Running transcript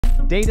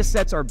Data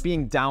sets are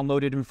being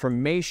downloaded,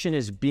 information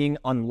is being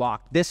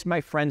unlocked. This,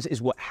 my friends,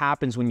 is what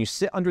happens when you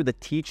sit under the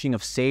teaching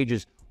of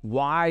sages,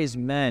 wise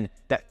men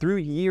that through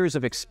years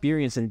of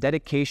experience and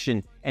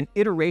dedication and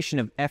iteration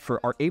of effort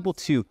are able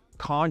to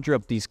conjure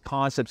up these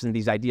concepts and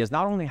these ideas,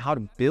 not only how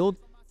to build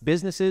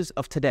businesses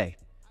of today,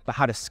 but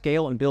how to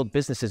scale and build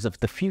businesses of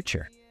the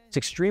future. It's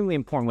extremely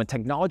important when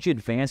technology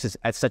advances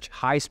at such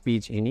high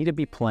speeds, you need to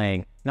be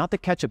playing not the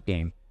catch-up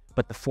game,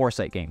 but the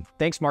foresight game.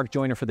 Thanks, Mark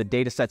Joyner, for the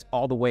data sets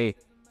all the way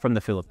from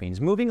the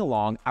Philippines. Moving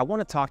along, I want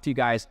to talk to you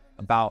guys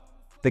about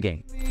the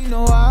game.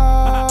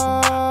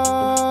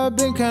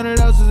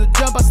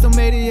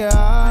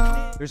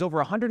 There's over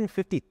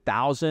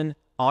 150,000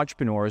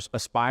 entrepreneurs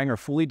aspiring or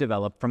fully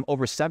developed from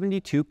over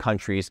 72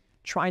 countries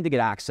trying to get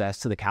access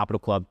to the Capital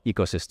Club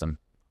ecosystem.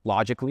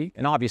 Logically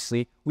and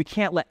obviously, we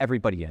can't let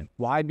everybody in.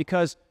 Why?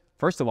 Because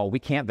first of all, we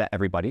can't vet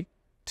everybody.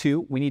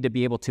 Two, we need to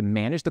be able to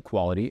manage the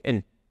quality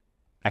and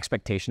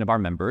expectation of our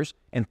members.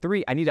 And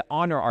three, I need to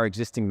honor our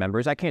existing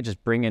members. I can't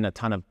just bring in a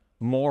ton of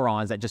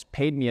morons that just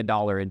paid me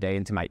 $1 a day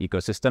into my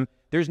ecosystem.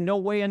 There's no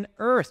way on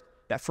earth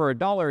that for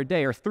 $1 a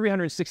day or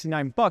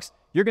 369 bucks,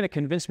 you're going to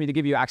convince me to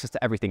give you access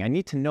to everything. I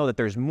need to know that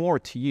there's more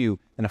to you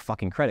than a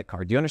fucking credit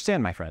card. Do you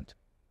understand, my friend?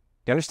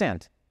 Do you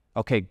understand?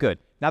 Okay, good.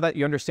 Now that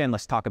you understand,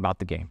 let's talk about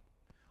the game.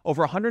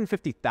 Over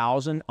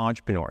 150,000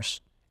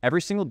 entrepreneurs.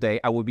 Every single day,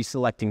 I will be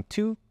selecting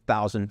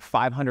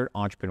 2,500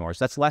 entrepreneurs.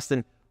 That's less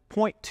than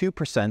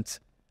 0.2%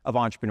 of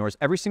entrepreneurs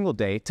every single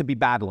day to be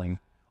battling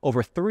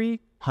over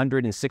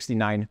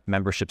 369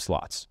 membership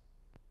slots.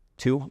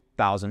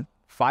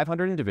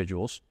 2,500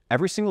 individuals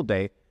every single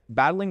day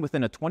battling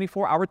within a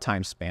 24-hour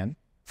time span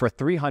for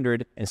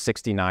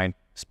 369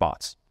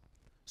 spots.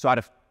 So out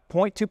of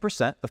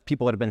 0.2% of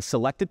people that have been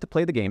selected to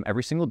play the game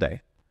every single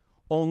day,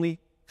 only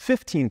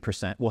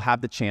 15% will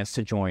have the chance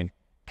to join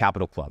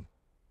Capital Club.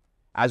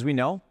 As we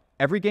know,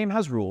 every game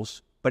has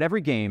rules, but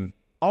every game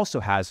also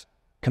has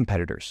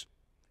competitors.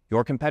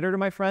 Your competitor,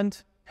 my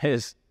friend,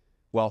 is,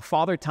 well,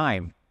 Father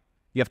Time.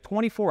 You have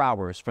 24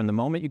 hours from the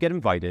moment you get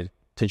invited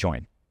to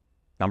join.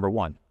 Number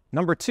one.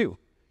 Number two,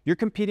 you're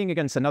competing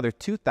against another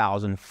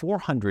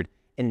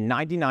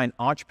 2,499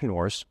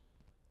 entrepreneurs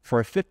for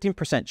a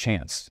 15%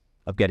 chance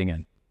of getting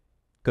in.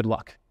 Good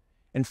luck.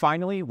 And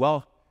finally,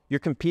 well,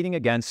 you're competing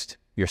against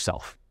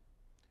yourself,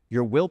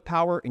 your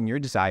willpower and your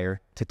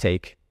desire to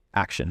take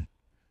action.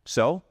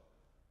 So,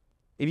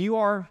 if you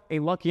are a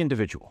lucky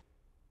individual,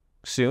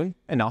 soon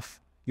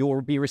enough, you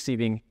will be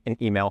receiving an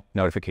email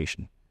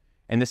notification.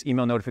 In this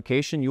email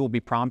notification, you will be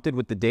prompted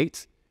with the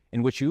date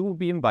in which you will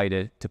be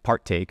invited to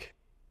partake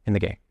in the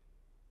game.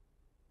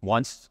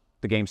 Once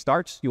the game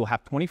starts, you will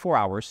have 24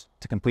 hours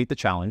to complete the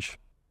challenge.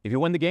 If you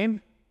win the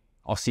game,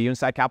 I'll see you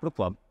inside Capital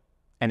Club.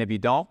 And if you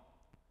don't,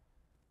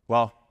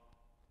 well,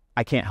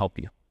 I can't help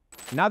you.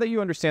 Now that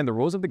you understand the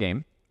rules of the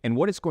game and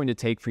what it's going to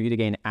take for you to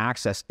gain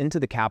access into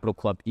the Capital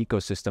Club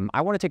ecosystem,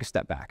 I want to take a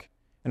step back.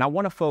 And I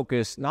want to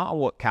focus not on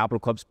what Capital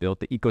Club's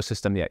built, the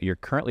ecosystem that you're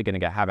currently going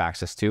to have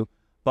access to,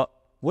 but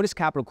what is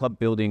Capital Club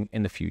building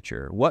in the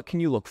future? What can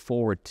you look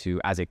forward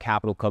to as a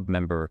Capital Club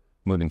member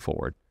moving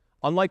forward?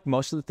 Unlike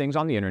most of the things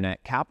on the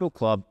internet, Capital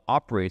Club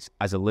operates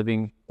as a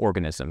living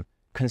organism,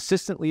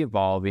 consistently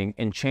evolving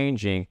and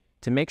changing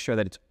to make sure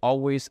that it's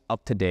always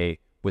up to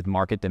date with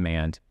market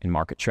demand and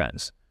market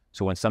trends.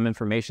 So when some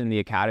information in the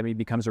academy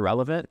becomes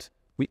irrelevant,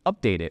 we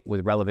update it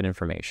with relevant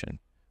information.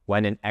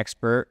 When an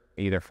expert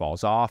either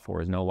falls off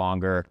or is no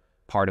longer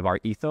part of our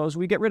ethos,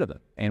 we get rid of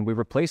them and we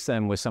replace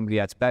them with somebody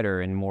that's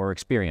better and more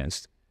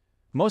experienced.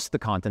 Most of the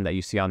content that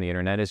you see on the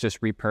internet is just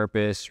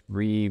repurposed,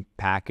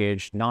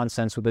 repackaged,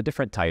 nonsense with a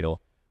different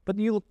title. But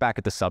you look back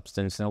at the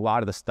substance and a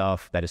lot of the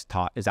stuff that is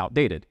taught is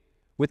outdated.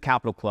 With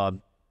Capital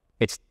Club,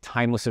 it's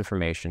timeless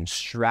information,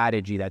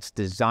 strategy that's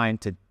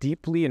designed to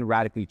deeply and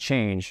radically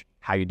change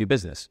how you do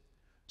business.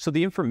 So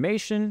the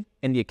information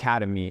in the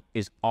academy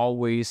is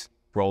always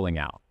rolling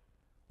out.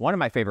 One of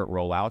my favorite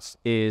rollouts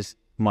is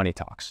Money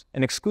Talks,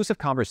 an exclusive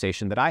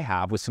conversation that I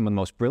have with some of the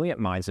most brilliant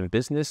minds in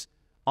business,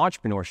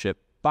 entrepreneurship,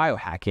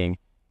 biohacking,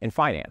 and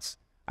finance.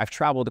 I've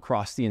traveled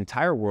across the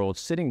entire world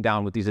sitting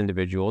down with these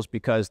individuals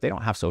because they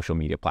don't have social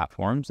media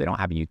platforms, they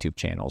don't have YouTube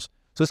channels.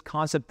 So this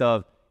concept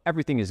of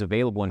everything is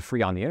available and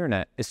free on the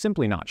internet is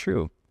simply not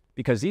true,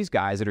 because these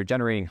guys that are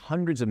generating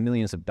hundreds of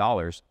millions of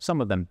dollars,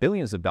 some of them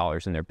billions of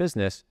dollars in their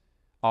business,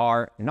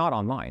 are not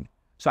online.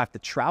 So I have to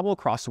travel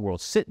across the world,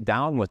 sit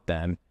down with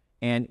them,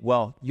 and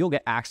well, you'll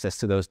get access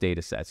to those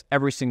data sets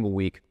every single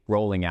week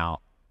rolling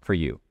out for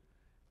you.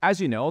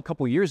 As you know, a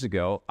couple years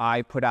ago,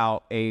 I put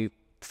out a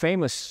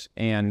famous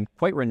and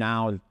quite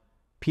renowned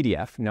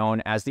PDF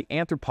known as the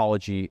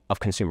Anthropology of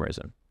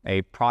Consumerism,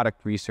 a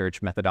product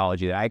research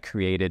methodology that I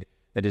created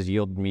that has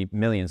yielded me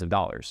millions of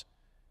dollars.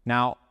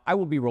 Now, I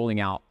will be rolling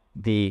out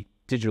the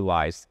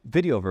digitalized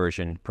video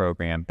version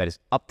program that is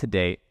up to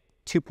date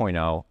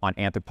 2.0 on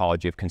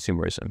Anthropology of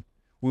Consumerism.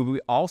 We'll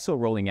be also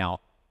rolling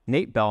out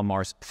Nate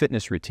Belmar's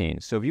fitness routine.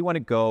 So if you want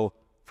to go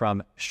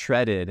from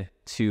shredded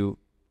to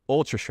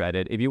ultra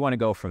shredded, if you want to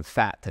go from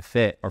fat to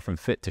fit or from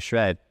fit to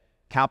shred,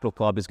 Capital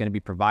Club is going to be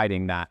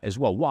providing that as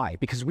well. Why?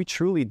 Because we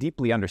truly,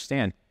 deeply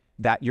understand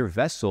that your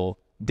vessel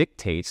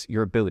dictates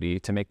your ability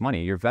to make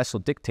money. Your vessel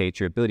dictates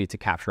your ability to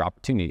capture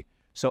opportunity.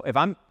 So if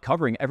I'm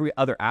covering every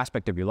other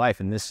aspect of your life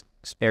and this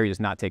area is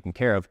not taken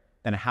care of,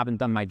 then I haven't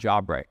done my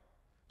job right.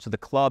 So the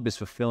club is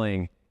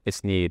fulfilling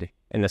its need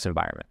in this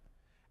environment.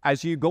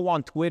 As you go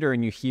on Twitter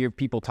and you hear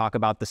people talk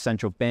about the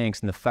central banks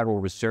and the Federal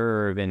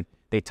Reserve, and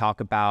they talk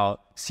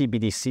about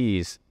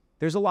CBDCs,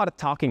 there's a lot of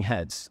talking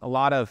heads, a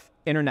lot of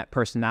internet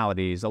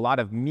personalities, a lot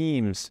of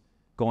memes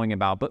going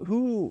about, but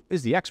who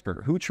is the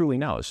expert? Who truly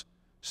knows?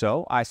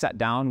 So I sat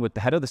down with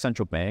the head of the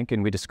central bank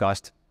and we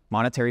discussed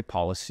monetary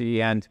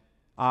policy, and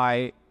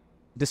I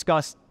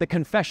discussed the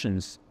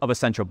confessions of a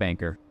central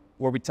banker,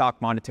 where we talk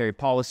monetary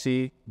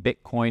policy,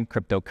 Bitcoin,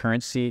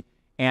 cryptocurrency,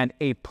 and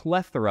a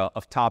plethora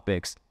of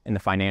topics in the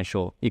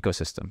financial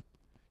ecosystem.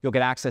 You'll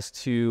get access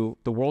to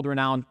the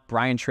world-renowned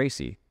Brian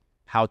Tracy,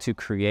 how to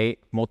create,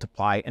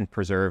 multiply, and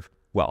preserve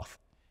wealth.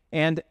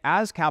 And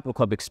as Capital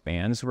Club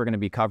expands, we're going to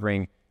be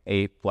covering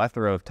a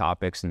plethora of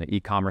topics in the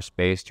e-commerce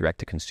space,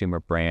 direct-to-consumer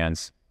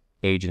brands,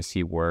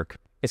 agency work.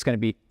 It's going to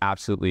be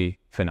absolutely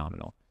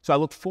phenomenal. So I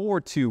look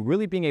forward to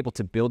really being able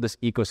to build this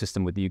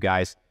ecosystem with you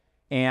guys.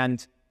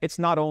 And it's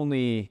not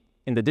only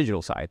in the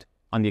digital side,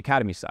 on the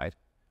academy side,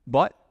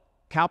 but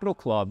Capital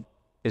Club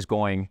is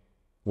going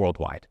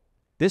worldwide.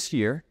 This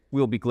year,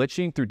 we'll be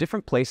glitching through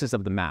different places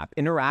of the map,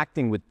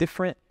 interacting with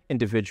different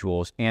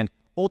individuals, and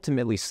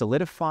ultimately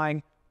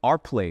solidifying our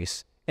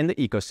place in the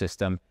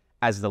ecosystem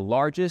as the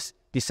largest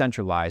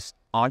decentralized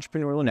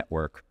entrepreneurial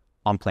network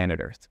on planet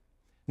Earth.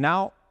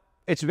 Now,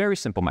 it's very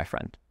simple, my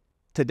friend.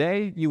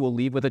 Today, you will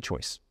leave with a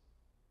choice.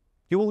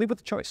 You will leave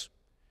with a choice.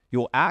 You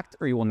will act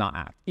or you will not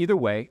act. Either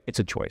way, it's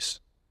a choice.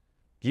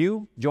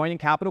 You joining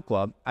Capital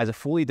Club as a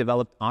fully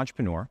developed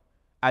entrepreneur,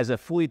 as a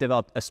fully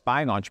developed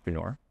aspiring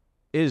entrepreneur,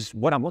 is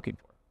what I'm looking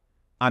for.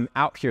 I'm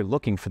out here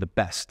looking for the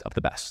best of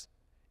the best.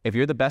 If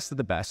you're the best of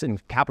the best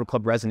and Capital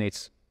Club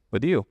resonates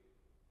with you,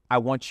 I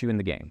want you in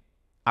the game.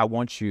 I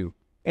want you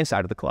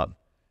inside of the club,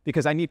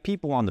 because I need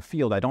people on the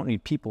field. I don't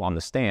need people on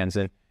the stands.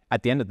 And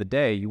at the end of the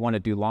day, you want to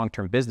do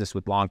long-term business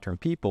with long-term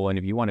people. And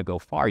if you want to go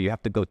far, you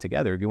have to go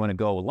together. If you want to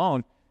go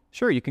alone,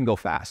 sure, you can go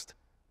fast.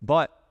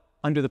 But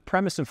under the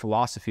premise and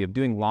philosophy of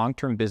doing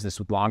long-term business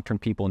with long-term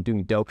people and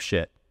doing dope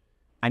shit,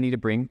 I need to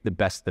bring the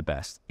best of the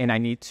best. And I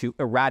need to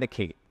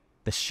eradicate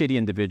the shitty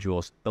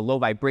individuals, the low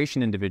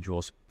vibration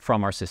individuals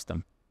from our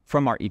system,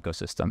 from our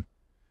ecosystem.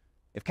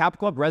 If Capital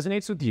Club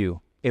resonates with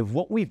you, if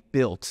what we've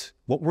built,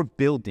 what we're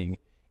building,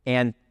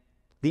 and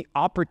the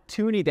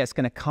opportunity that's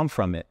going to come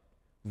from it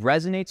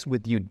resonates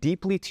with you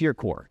deeply to your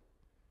core,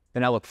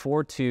 then I look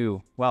forward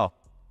to, well,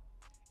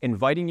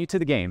 inviting you to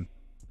the game.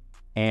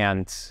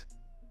 And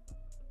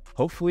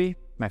hopefully,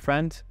 my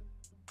friend,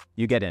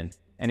 you get in.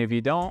 And if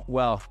you don't,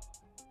 well,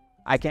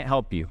 I can't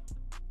help you.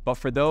 But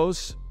for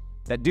those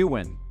that do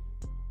win,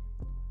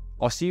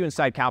 I'll see you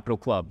inside Capital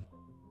Club.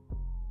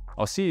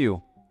 I'll see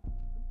you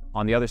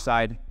on the other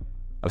side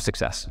of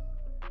success.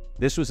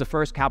 This was the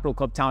first Capital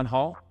Club Town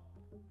Hall.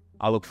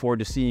 I look forward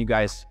to seeing you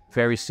guys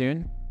very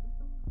soon.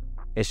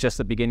 It's just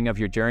the beginning of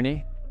your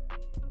journey.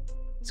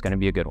 It's going to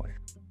be a good one.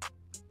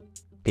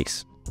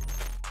 Peace.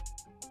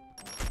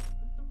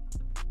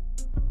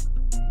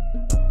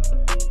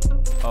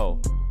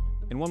 Oh,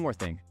 and one more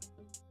thing.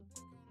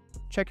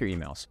 Check your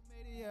emails.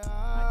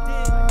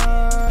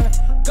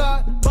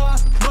 Got my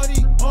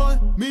money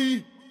on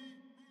me.